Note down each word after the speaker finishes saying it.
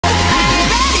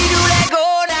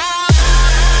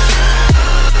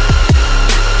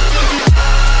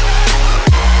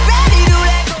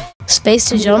Space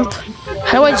to jump?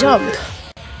 How do I jump?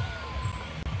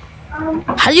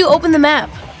 How do you open the map?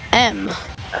 M.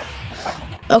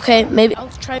 Okay, maybe I'll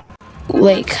try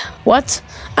lake. What?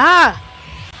 Ah!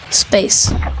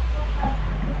 Space.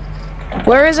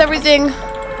 Where is everything?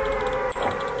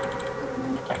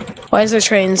 Why is there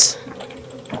trains?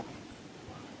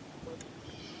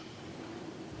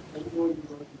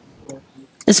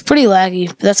 It's pretty laggy,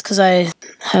 but that's because I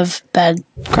have bad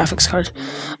graphics card.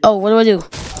 Oh, what do I do?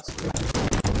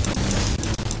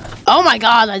 Oh my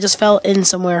god, I just fell in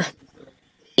somewhere.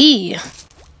 E.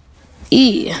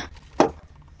 E.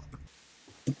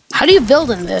 How do you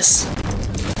build in this?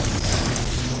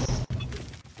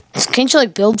 Can't you,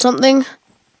 like, build something?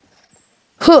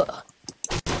 Huh.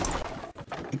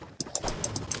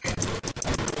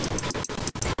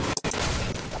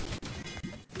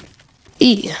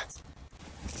 E.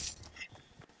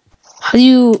 How do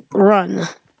you run?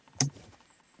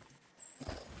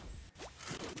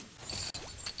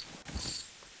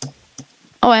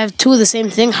 Oh, I have two of the same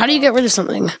thing. How do you get rid of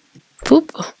something?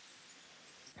 Poop.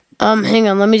 Hang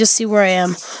on. Let me just see where I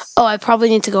am. Oh, I probably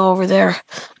need to go over there.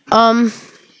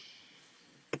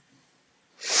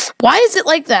 Why is it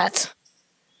like that?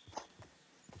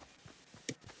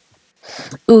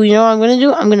 Ooh, you know what I'm gonna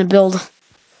do? I'm gonna build.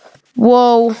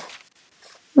 Whoa.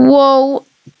 Whoa.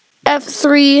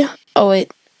 F3. Oh,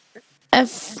 wait.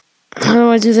 F. How do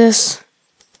I do this?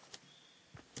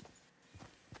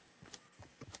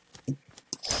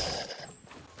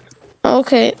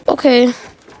 Okay, okay.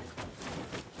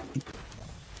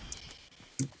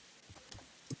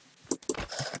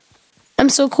 I'm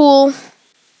so cool.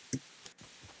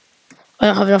 I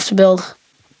don't have enough to build.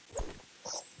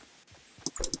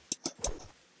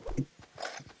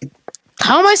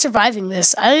 How am I surviving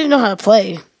this? I don't even know how to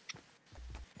play.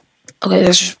 Okay,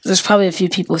 there's probably a few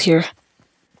people here.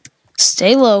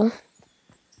 Stay low.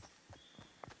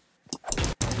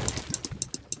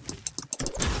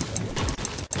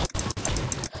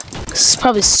 This is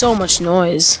probably so much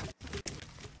noise.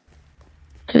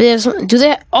 Maybe they have something. Do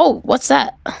they? Oh, what's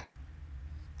that?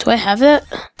 Do I have that?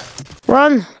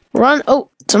 Run! Run! Oh,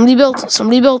 somebody built.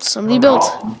 Somebody built. Somebody built.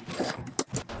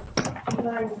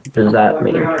 What does that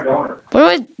mean? What do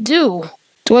I do?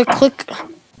 Do I click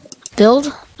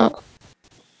build? Oh.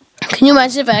 Can you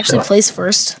imagine if I actually place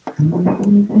first?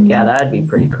 Yeah, that'd be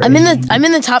pretty crazy. I'm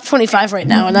in the top 25 right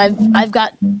now, and I've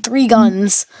got 3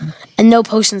 guns and no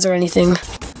potions or anything.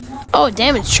 Oh, a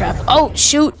damage trap. Oh,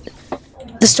 shoot.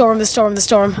 The storm, the storm, the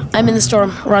storm. I'm in the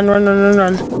storm. Run, run, run,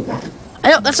 run, run. I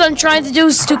know, that's what I'm trying to do,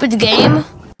 stupid game.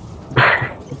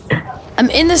 I'm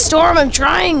in the storm, I'm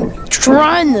trying.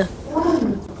 Run.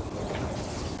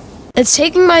 It's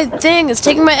taking my thing, it's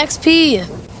taking my XP.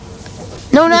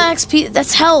 No, not XP,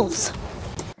 that's health.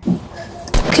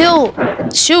 Kill.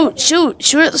 Shoot, shoot,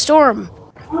 shoot at the storm.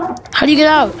 How do you get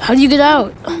out? How do you get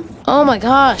out? Oh my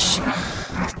gosh.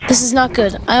 This is not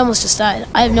good. I almost just died.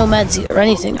 I have no meds or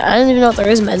anything. I don't even know if there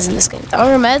is meds in this game. Are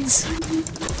there meds?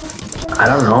 I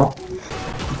don't know.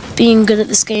 Being good at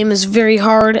this game is very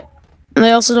hard. And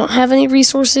I also don't have any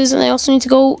resources. And I also need to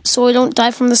go so I don't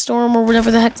die from the storm or whatever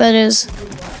the heck that is.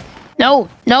 No,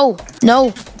 no,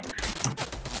 no.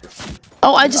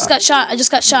 Oh, I just got shot. I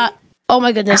just got shot. Oh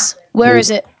my goodness. Where is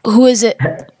it? Who is it?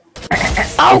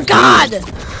 Oh God!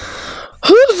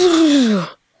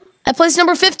 I placed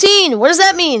number 15. What does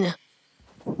that mean?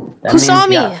 Who saw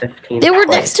me? They were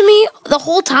next to me the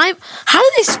whole time. How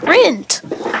did they sprint?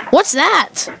 What's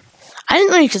that? I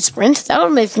didn't know you could sprint. That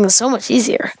would make things so much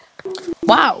easier.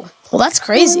 Wow. Well, that's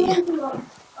crazy.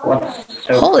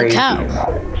 Holy cow.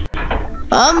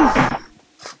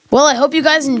 Well, I hope you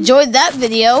guys enjoyed that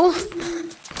video.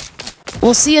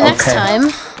 We'll see you next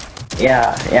time.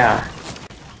 Yeah.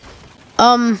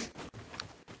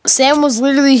 Sam was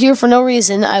literally here for no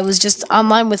reason. I was just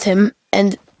online with him,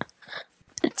 and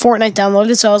Fortnite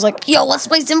downloaded, so I was like, yo, let's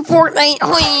play some Fortnite.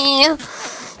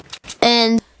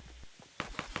 And,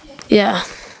 yeah.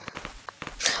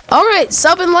 Alright,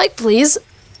 sub and like, please.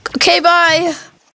 Okay, bye.